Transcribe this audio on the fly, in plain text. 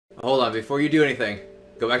Hold on, before you do anything,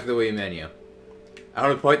 go back to the Wii menu. I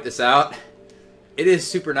want to point this out. It is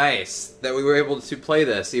super nice that we were able to play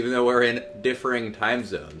this, even though we're in differing time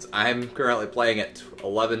zones. I'm currently playing at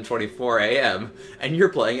 11:24 a.m., and you're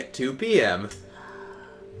playing at 2 p.m.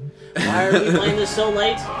 Why are we playing this so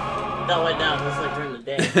late? No, wait, no, that's like during the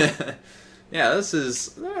day. Yeah,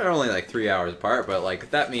 they're only like 3 hours apart, but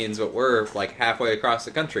like that means that we're like halfway across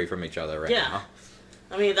the country from each other right now.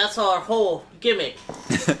 I mean, that's our whole gimmick.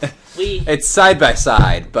 It's side by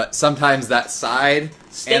side, but sometimes that side...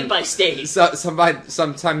 State by state.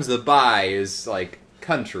 Sometimes the by is like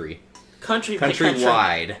country. Country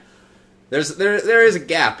wide. There is a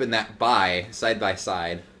gap in that by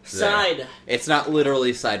side. Side. It's not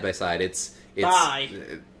literally side by side. It's by.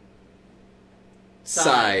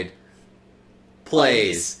 Side.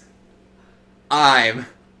 Plays. I'm.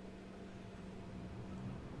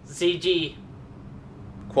 ZG.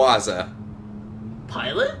 Quaza.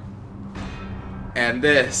 Pilot? And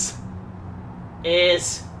this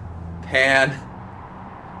is Pandora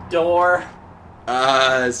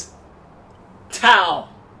Tau.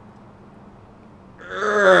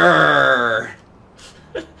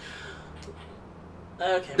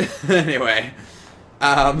 Okay. Anyway,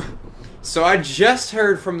 so I just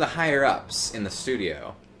heard from the higher ups in the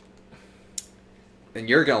studio, and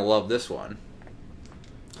you're gonna love this one.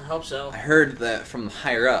 I hope so. I heard that from the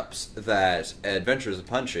higher ups that Adventures of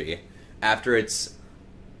Punchy, after its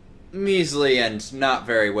measly and not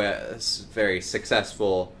very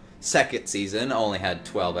successful second season, only had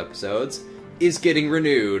 12 episodes, is getting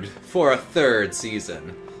renewed for a third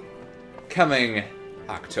season, coming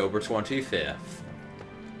October 25th.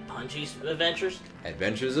 Punchy's Adventures?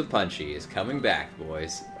 Adventures of Punchy is coming back,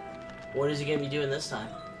 boys. What is he going to be doing this time?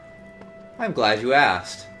 I'm glad you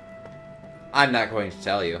asked. I'm not going to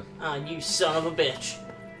tell you. Ah, you son of a bitch.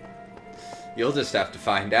 You'll just have to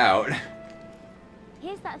find out.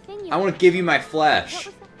 Here's that thing I want to give you my flesh.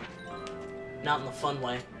 Not in the fun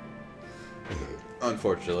way.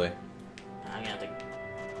 Unfortunately. I'm gonna have to...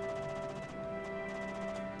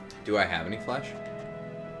 Do I have any flesh?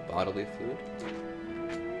 Bodily fluid?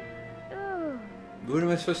 What am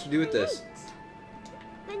I supposed to do with this?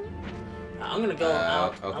 I'm gonna go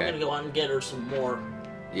out. Okay. I'm gonna go out and get her some more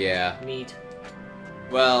meat.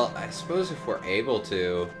 Well, I suppose if we're able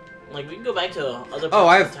to... Like, we can go back to other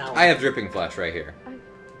parts of the tower. I have dripping flesh right here.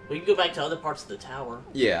 We can go back to other parts of the tower.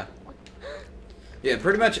 Yeah. Yeah,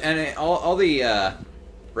 pretty much all the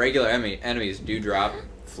regular enemies do drop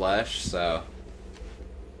flesh, so...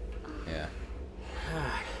 Yeah.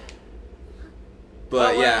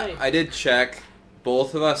 But yeah, I did check.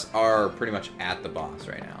 Both of us are pretty much at the boss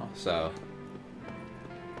right now, so...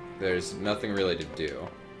 There's nothing really to do.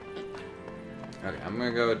 Okay, I'm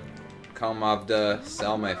gonna go call Mavda,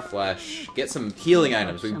 sell my flesh, get some healing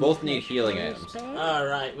items. We both need healing items.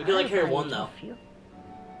 Alright, we can like carry one though.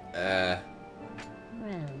 Are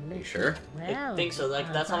you sure? I think so,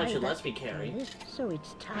 like, that's how much it lets me carry. So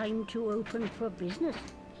it's time to open for business.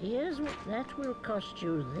 Here's what that will cost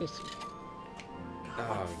you this.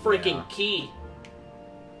 Oh, freaking key.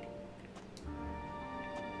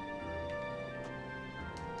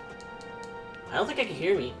 I don't think I can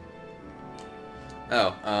hear me.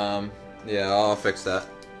 Oh, yeah, I'll fix that.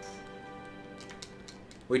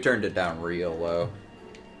 We turned it down real low.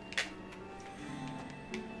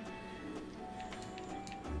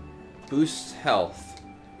 Boost health.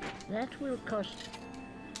 That will cost...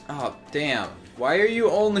 Oh, damn. Why are you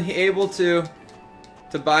only able to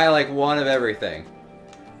buy, like, one of everything?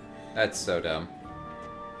 That's so dumb.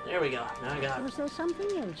 There we go. Now I got it. Was there something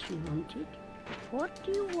else you wanted? What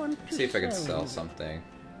do you want to see if I can sell sell me? something.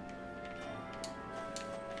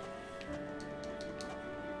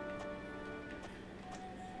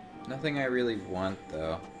 Nothing I really want,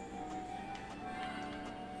 though.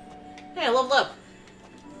 Hey, I leveled up.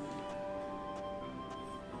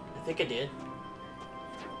 I think I did.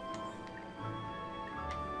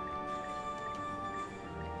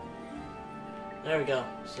 There we go.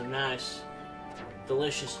 Some nice,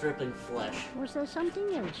 delicious dripping flesh. Was there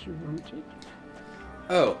something else you wanted?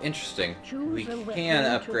 Oh, interesting. Choose We a weapon can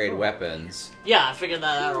to upgrade forge. weapons. Yeah, I figured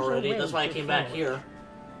that out Choose a already. way That's why I to came back forge. here.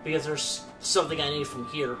 Because there's something I need from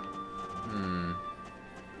here. Hmm.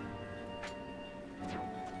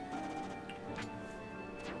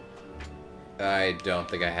 I don't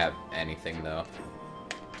think I have anything, though.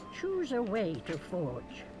 Choose a way to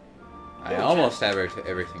forge. I almost have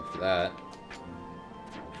everything for that.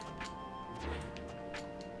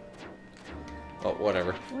 Oh,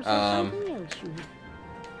 whatever. Was there something else you...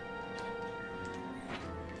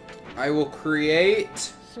 I will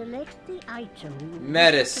create Select the item you wish to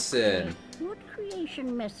Medicine. create. What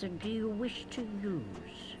creation method do you wish to use?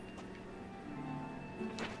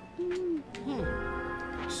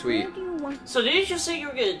 Sweet. Where do you want So did you just say you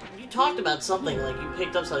were gonna? You talked about something like you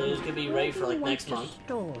picked up something that was gonna be ready for like next month.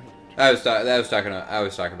 store it? I was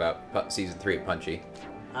talking about season 3 of Punchy.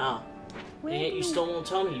 Oh. Where And yet do you still won't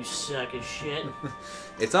tell me, you suck as shit.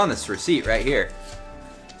 It's on this receipt right here.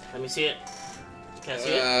 Let me see it. Can I see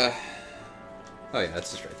it? Oh yeah,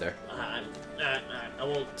 that's just right there. I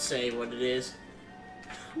won't say what it is.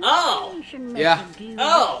 Oh! creation method Yeah. do you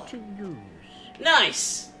Oh! wish to use?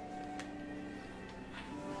 Nice!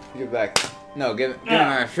 Give it back. No, give me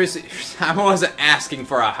my receipt. I wasn't asking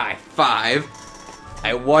for a high five.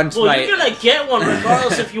 I want Well, my. you're gonna get one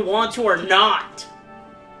regardless if you want to or not.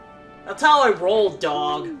 That's how I roll,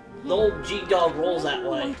 dog. The old G-Dog rolls that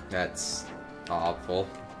way. That's awful.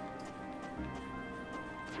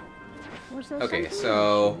 Was there Okay, something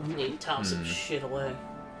so else you Need to toss some shit away.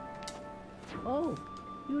 Oh,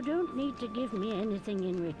 you don't need to give me anything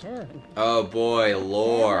in return. oh boy,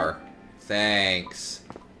 lore. Thanks.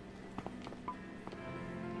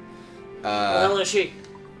 Where the hell is she?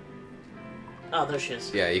 Oh, there she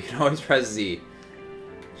is. Yeah, you can always press Z.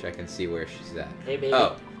 Check and see where she's at. Hey, baby.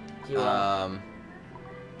 Oh. You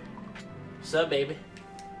What's up, baby?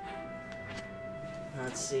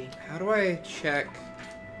 Let's see. How do I check?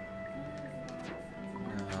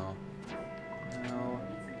 No. No.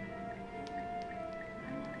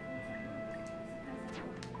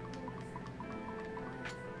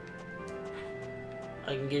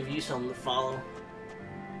 I can give you something to follow.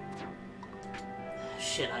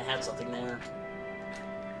 Shit, I had something there.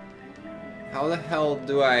 How the hell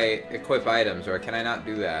do I equip items, or can I not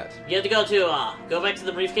do that? You have to go back to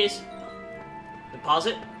the briefcase.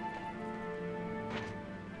 Deposit.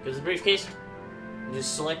 Go to the briefcase. And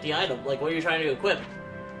just select the item, like what you're trying to equip.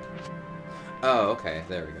 Oh, okay.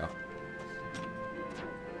 There we go.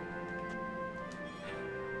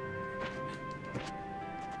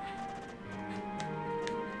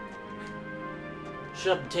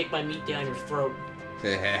 Shut up and take my meat down your throat.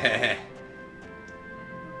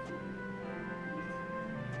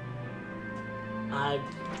 I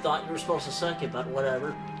thought you were supposed to suck it, but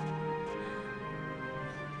whatever.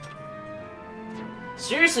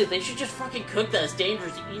 Seriously, they should just fucking cook that. It's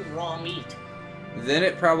dangerous to eat raw meat. Then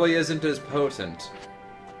it probably isn't as potent.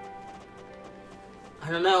 I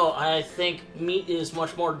don't know, I think meat is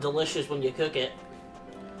much more delicious when you cook it.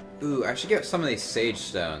 Ooh, I should get some of these sage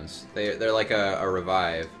stones. They're like a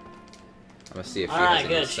revive. I'm gonna see if she has Alright, any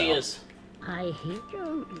good, she spell. is. I hate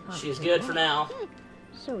you. She's good for now.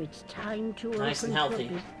 So it's time to Nice open and healthy.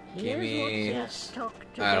 for Give Here's me- what's in Yes. stock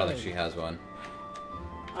today. I don't think she has one.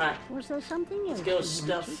 Alright, Was there something else? let's go you wanted?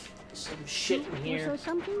 stuff some shit in Was here. there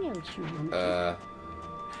something else you wanted?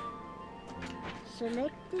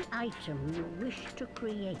 Select the item you wish to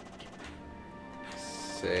create.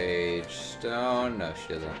 Sage stone. No,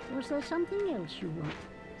 she doesn't. Was there something else you want?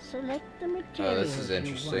 Select the materials Oh, this is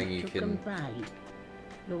interesting. you You want to can- combine.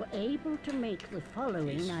 You're able to make the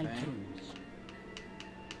following These things. items.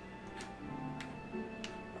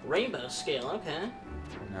 Rainbow scale, okay.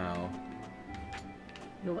 No.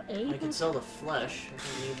 You're I able can sell the flesh.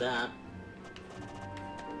 I don't need that.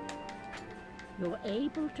 You're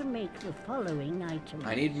able to make the following items.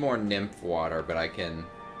 I need more nymph water, but I can.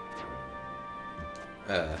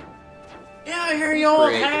 Yeah, here you old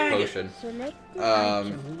Create a hag! potion. Select the Um,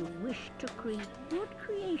 item you wish to create. What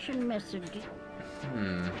creation method did...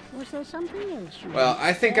 Was there something else you Well, wanted?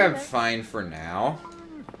 I think I'm Select- fine for now.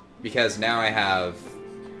 Because now I have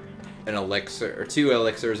an elixir, or 2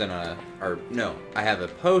 elixirs and a... Or, no, I have a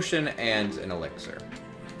potion and an elixir.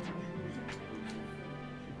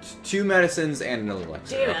 2 medicines and an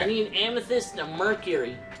elixir. Damn it, Okay. I need amethyst and a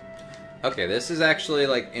mercury. Okay, this is actually,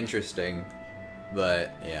 like, interesting.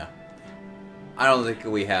 But, yeah. I don't think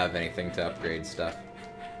we have anything to upgrade stuff.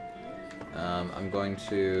 I'm going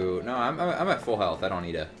to... No, I'm at full health. I don't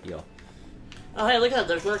need a heal. Oh, hey, look at that.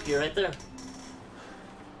 There's mercury right there.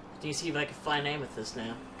 Do you see if I can find amethyst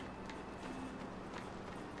now?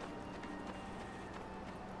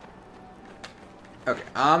 Okay,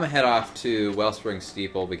 I'm gonna head off to Wellspring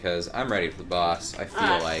Steeple because I'm ready for the boss. I feel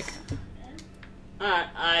Alright. like... Alright,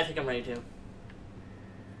 I think I'm ready to.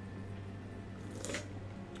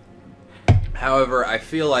 However, I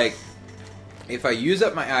feel like if I use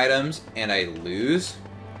up my items and I lose,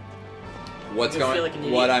 You'll feel like an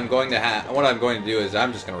idiot. what I'm going to do is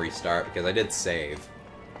I'm just going to restart because I did save.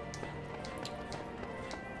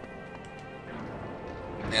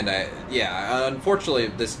 And unfortunately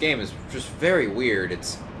this game is just very weird.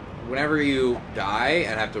 It's whenever you die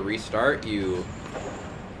and have to restart, you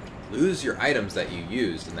lose your items that you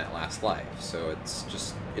used in that last life. So it's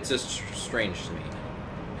just strange to me.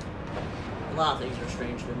 A lot of things are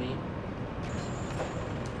strange to me.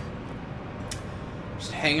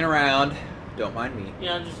 Just hanging around. Don't mind me. You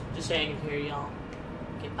know, just hanging here, y'all.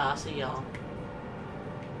 Get past it, y'all.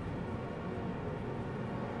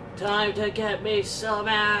 Time to get me some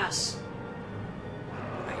ass.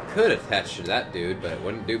 I could attach to that dude, but it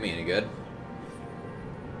wouldn't do me any good.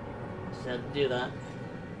 Just had to do that.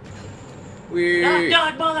 Weird.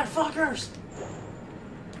 Knock, knock, motherfuckers!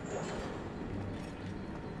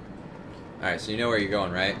 Alright, so you know where you're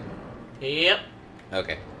going, right? Yep.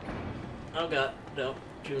 Okay. Oh god, no.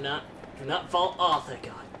 Do not fall. Oh, thank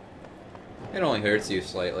god. It only hurts you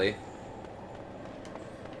slightly.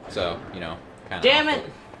 So, you know, kind of. Damn it!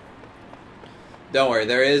 Don't worry,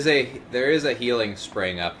 there is a healing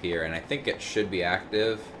spring up here, and I think it should be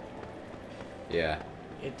active. Yeah.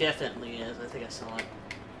 It definitely is. I think I saw it.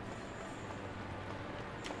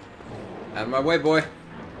 Out of my way, boy.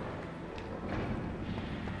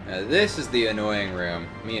 Now, this is the annoying room.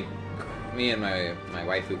 Me and my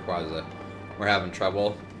wife Shikuquaza, we're having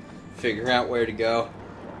trouble figuring out where to go.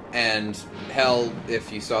 And hell,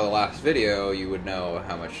 if you saw the last video, you would know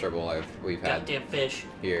how much trouble we've had. Goddamn fish.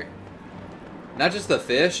 Here. Not just the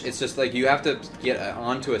fish, it's just like you have to get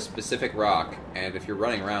onto a specific rock, and if you're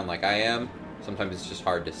running around like I am, sometimes it's just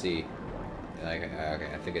hard to see. Like, okay,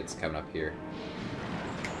 I think it's coming up here.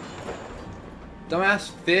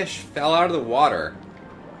 Dumbass fish fell out of the water.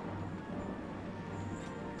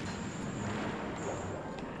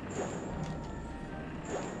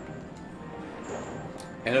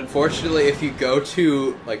 And unfortunately, if you go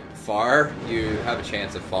too, like, far, you have a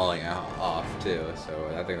chance of falling off, too.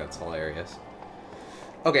 So I think that's hilarious.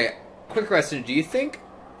 Okay, quick question. Do you think...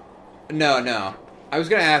 No. I was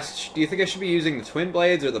going to ask, do you think I should be using the twin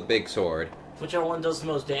blades or the big sword? Whichever one does the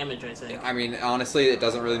most damage, I think. I mean, honestly, it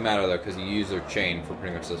doesn't really matter, though, because you use their chain for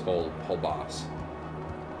pretty much this whole boss.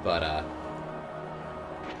 But,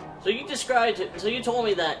 So you described it. So you told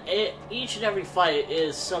me that each and every fight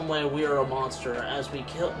is some way we're a monster as we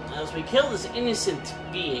kill this innocent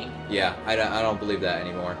being. Yeah, I don't believe that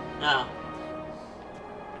anymore. Ah,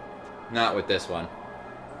 Not with this one.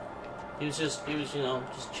 he was just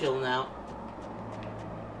chilling out.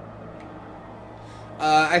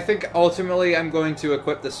 I think ultimately I'm going to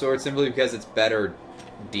equip the sword simply because it's better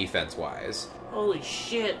defense-wise. Holy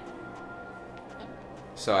shit!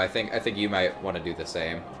 So I think you might want to do the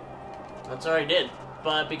same. That's what I did,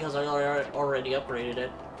 but because I already upgraded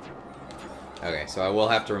it. Okay, so I will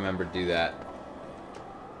have to remember to do that.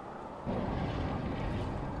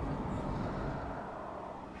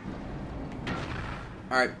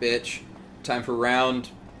 Alright, bitch. Time for round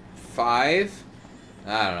 5?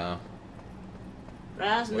 I don't know.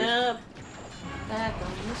 Rising up, back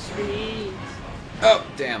on the streets. Oh,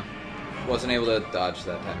 damn. Wasn't able to dodge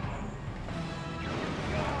that time.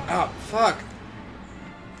 Oh, fuck.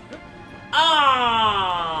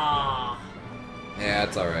 Ah! Yeah,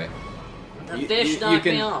 it's alright. The fish knocked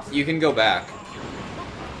me off. You can go back.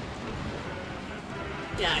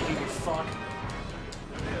 Yeah, you fuck.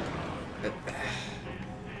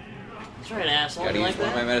 That's right, asshole. Gotta You use like one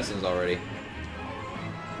of my that? medicines already.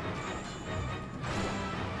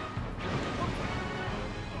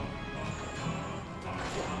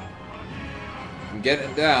 I'm getting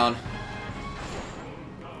it down.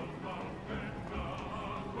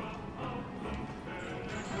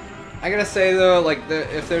 I gotta say though, like,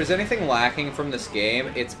 if there's anything lacking from this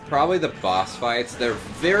game, it's probably the boss fights. They're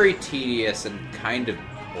very tedious and kind of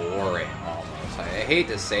boring almost. I hate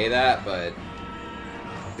to say that, but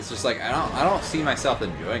it's just like I don't see myself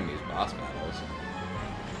enjoying these boss battles.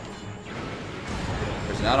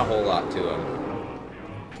 There's not a whole lot to them.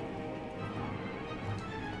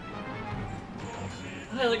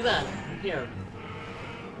 Hey, look at that. Here.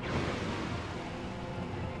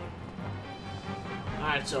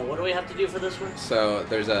 Alright, so what do we have to do for this one? So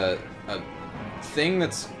there's a thing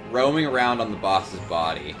that's roaming around on the boss's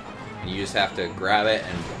body, and you just have to grab it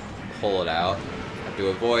and pull it out. You have to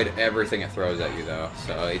avoid everything it throws at you, though.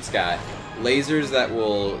 So it's got lasers that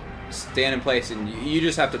will stand in place, and you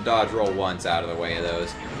just have to dodge roll once out of the way of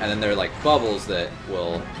those. And then there are like bubbles that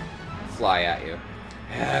will fly at you.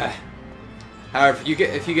 However, if you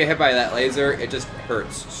get hit by that laser, it just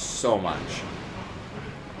hurts so much.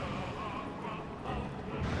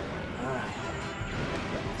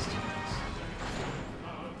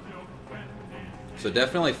 So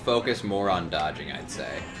definitely focus more on dodging, I'd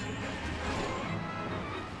say.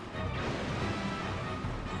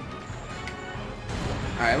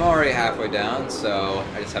 Alright, I'm already halfway down, so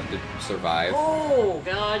I just have to survive. Oh,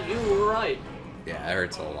 God, you were right. Yeah, it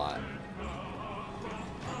hurts a lot.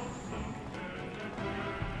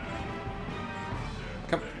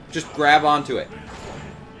 Come, just grab onto it.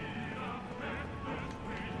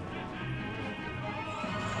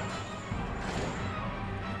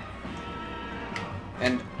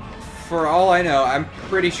 And for all I know, I'm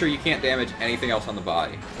pretty sure you can't damage anything else on the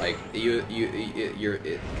body. Like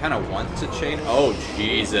it kind of wants to change. Oh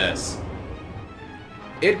Jesus!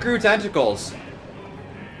 It grew tentacles.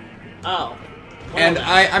 Oh. Well, And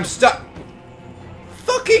then. I'm stuck.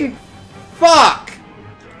 Fucking fuck!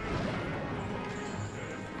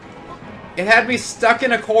 It had me stuck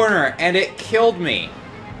in a corner, and it killed me.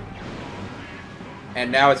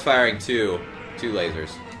 And now it's firing two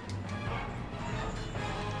lasers.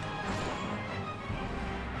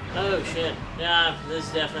 Oh shit. Yeah, this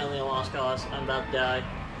is definitely a lost cause. I'm about to die.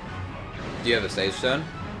 Do you have a save stone?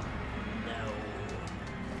 No.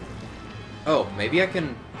 Oh, maybe I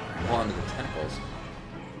can grab onto the tentacles.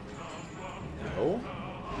 No?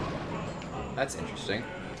 That's interesting.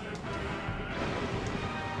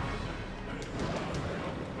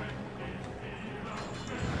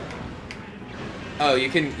 Oh, you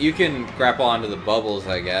can grapple onto the bubbles,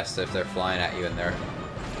 I guess, if they're flying at you and they're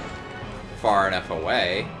far enough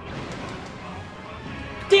away.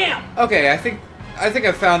 Damn! Okay, I think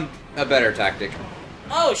I found a better tactic.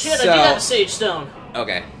 Oh shit, So- I do have a sage stone.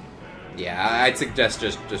 Okay. Yeah, I'd suggest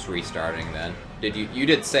just restarting then. Did you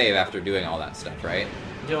did save after doing all that stuff, right?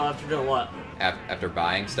 Do I have to do what? After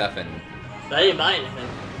buying stuff and But I didn't buy anything.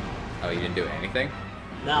 oh, you didn't do anything?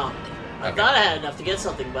 No. I Okay. thought I had enough to get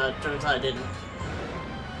something, but it turns out I didn't.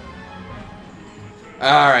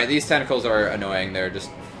 All right, these tentacles are annoying. They're just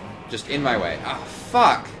in my way. Ah,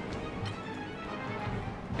 fuck.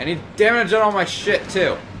 I need damage on all my shit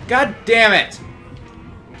too. God damn it!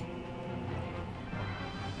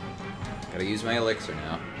 Gotta use my elixir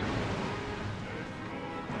now.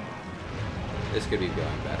 This could be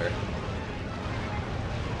going better.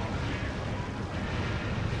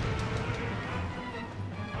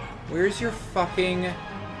 Where's your fucking...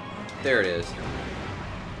 There it is.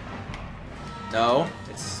 No,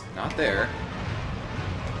 it's not there.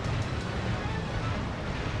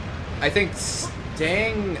 I think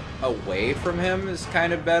staying away from him is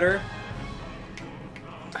kind of better.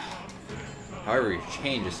 However, your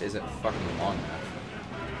chain just isn't fucking long enough.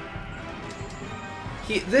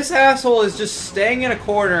 This asshole is just staying in a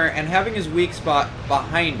corner and having his weak spot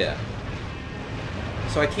behind him.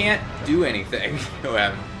 So I can't do anything to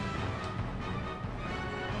him.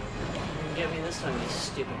 Get me this time, you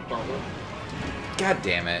stupid bubble. God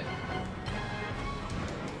damn it.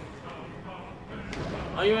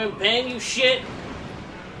 Are you in pain, you shit?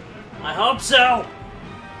 I hope so!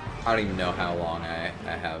 I don't even know how long I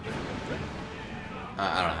have.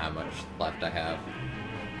 I don't know how much left I have.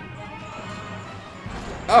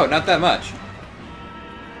 Oh, not that much.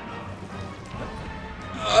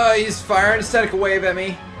 He's firing a static wave at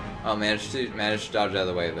me. Oh, managed to dodge out of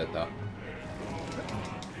the way of it though.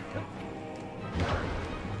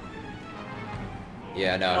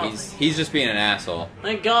 Yeah, no, he's just being an asshole.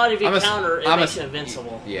 Thank God if you counter, it makes you you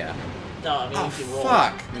invincible. Yeah. No, I mean Oh, if you roll.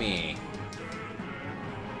 fuck me.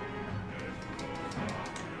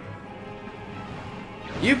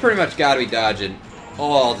 You pretty much gotta be dodging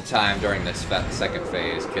all the time during this second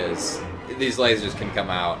phase, because these lasers can come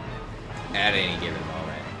out at any given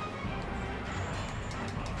moment.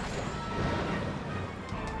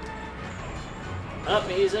 Up,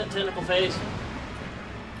 he's at tentacle phase.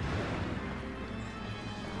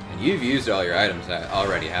 And you've used all your items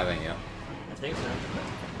already, haven't you? I think so.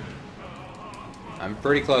 I'm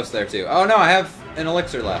pretty close there, too. Oh, no, I have an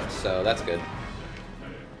elixir left, so that's good.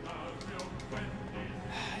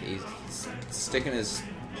 He's sticking his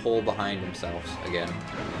hole behind himself again.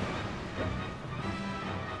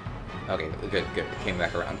 Okay, good. It came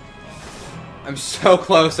back around. I'm so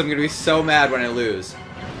close. I'm going to be so mad when I lose.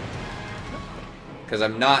 Because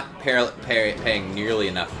I'm not paying nearly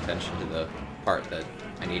enough attention to the part that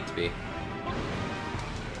I need to be.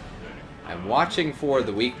 I'm watching for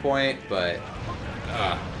the weak point, but...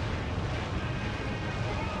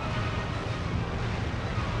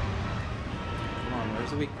 Come on,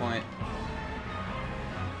 where's the weak point?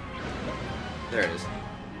 There it is.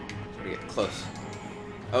 Try to get close.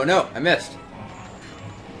 Oh no, I missed.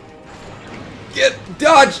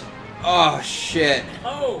 Dodge! Oh shit.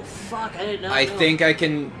 Oh, fuck, I didn't know. I think I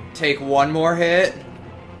can take one more hit,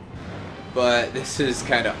 but this is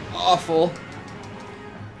kind of awful.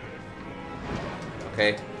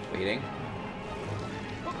 Okay, waiting.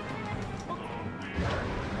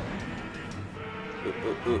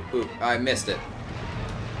 Ooh, I missed it.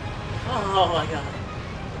 Oh my god.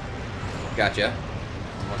 Gotcha.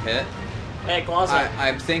 One more hit. Hey, Quaza.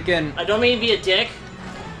 I'm thinking... I don't mean to be a dick.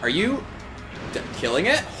 Are you killing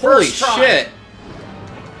it? Holy First try. shit!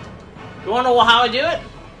 You wanna know how I do it?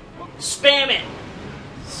 Spam it.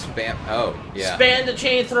 Spam. Oh, yeah. Spam the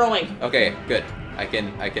chain throwing. Okay, good. I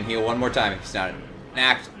can heal one more time if it's not an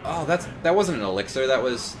act. Oh, that wasn't an elixir. That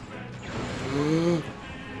was.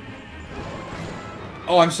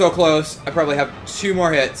 Oh, I'm so close. I probably have 2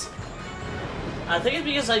 more hits. I think it's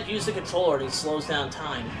because I use the controller and it slows down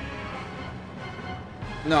time.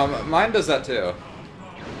 No, mine does that too.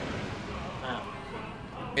 Oh.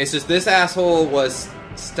 It's just this asshole was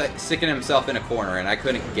sticking himself in a corner, and I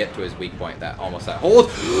couldn't get to his weak point. That almost that hold.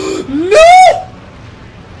 No!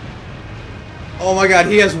 Oh my god,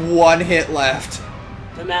 he has 1 hit left.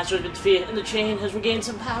 The master has been defeated, and the chain has regained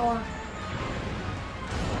some power.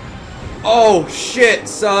 Oh shit,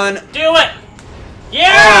 son! Do it!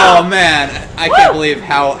 Yeah! Oh man, I can't believe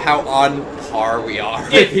how on par we are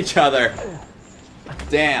with each other.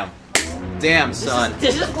 Damn, son.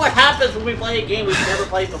 This is what happens when we play a game we've never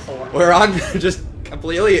played before. We're on just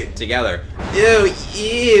completely together. Ew,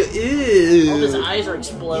 ew, ew. All his eyes are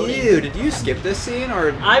exploding. Ew, did you skip this scene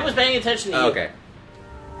or? I was paying attention to you. Okay.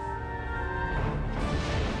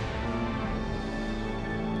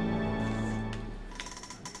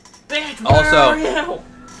 Bitch, where are you?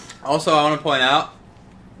 Also, I want to point out,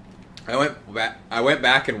 I went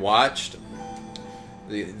back and watched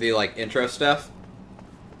the like intro stuff.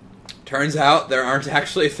 Turns out there aren't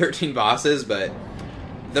actually 13 bosses, but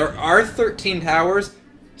there are 13 towers.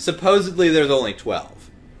 Supposedly there's only 12.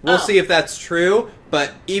 We'll see if that's true,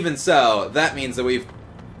 but even so, that means that we've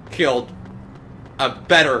killed a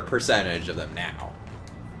better percentage of them now.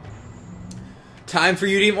 Time for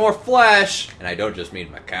you to eat more flesh! And I don't just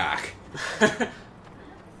mean my cock.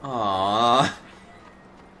 Aww.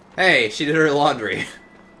 Hey, she did her laundry.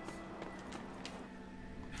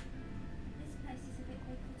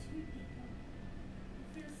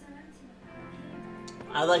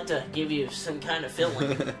 I'd like to give you some kind of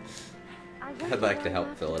filling. I'd like to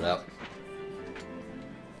help fill it up.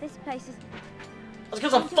 This place is... That's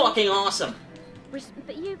because I'm fucking awesome.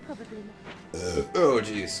 But you probably not. Oh,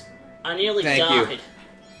 jeez. I nearly Thank died. you.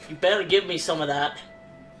 You better give me some of that.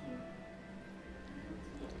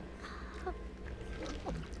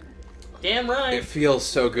 Damn right. It feels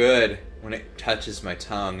so good when it touches my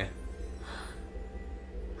tongue.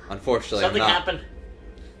 Unfortunately, Something I'm not. happened.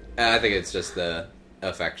 I think it's just the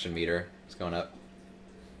affection meter. It's going up.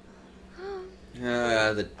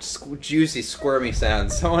 The juicy, squirmy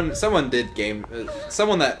sounds. Someone did game.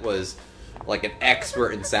 Someone that was like an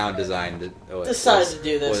expert in sound design decided to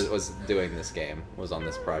do this. Was doing this game. Was on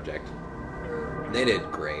this project. They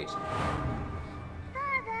did great.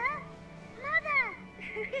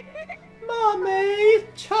 Mommy,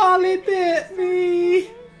 Charlie bit me.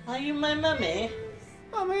 Are you my mummy?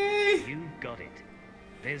 Mommy. You got it.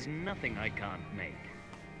 There's nothing I can't make.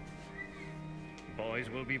 Boys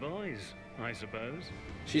will be boys, I suppose.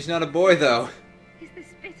 She's not a boy though. He's the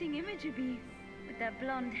spitting image of you, with that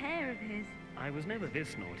blonde hair of his. I was never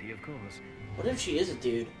this naughty, of course. What if she is a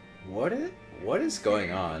dude? What is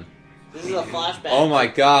going on? This is a flashback. Oh my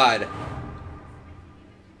god.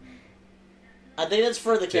 I think that's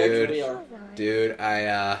for the character we are. Dude,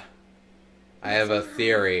 I have a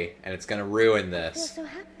theory, and it's gonna ruin this. so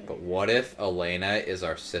happy. But what if Elena is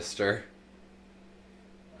our sister?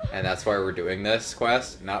 And that's why we're doing this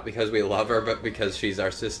quest? Not because we love her, but because she's our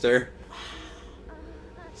sister?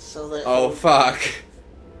 So that. Oh, fuck.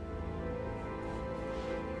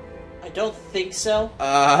 I don't think so.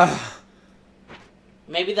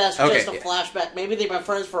 Maybe that's Okay, just a flashback. Maybe they've been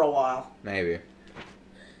friends for a while. Maybe.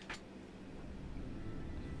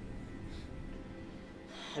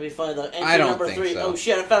 That'd be funny though. Entry I don't number think 3. so. Oh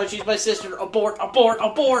shit! I found she's my sister. Abort! Abort!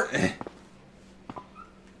 Abort!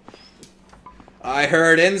 I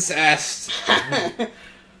heard incest!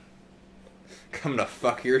 Come to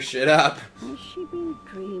fuck your shit up. Has she been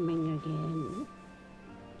dreaming again?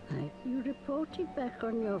 You reported back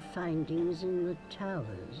on your findings in the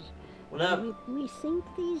towers. What up? We think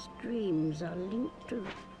these dreams are linked to...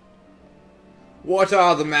 What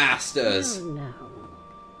are the masters? Oh, no.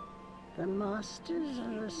 The masters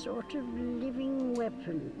are a sort of living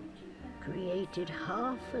weapon created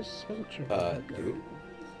half a century ago. Dude?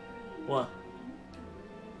 What?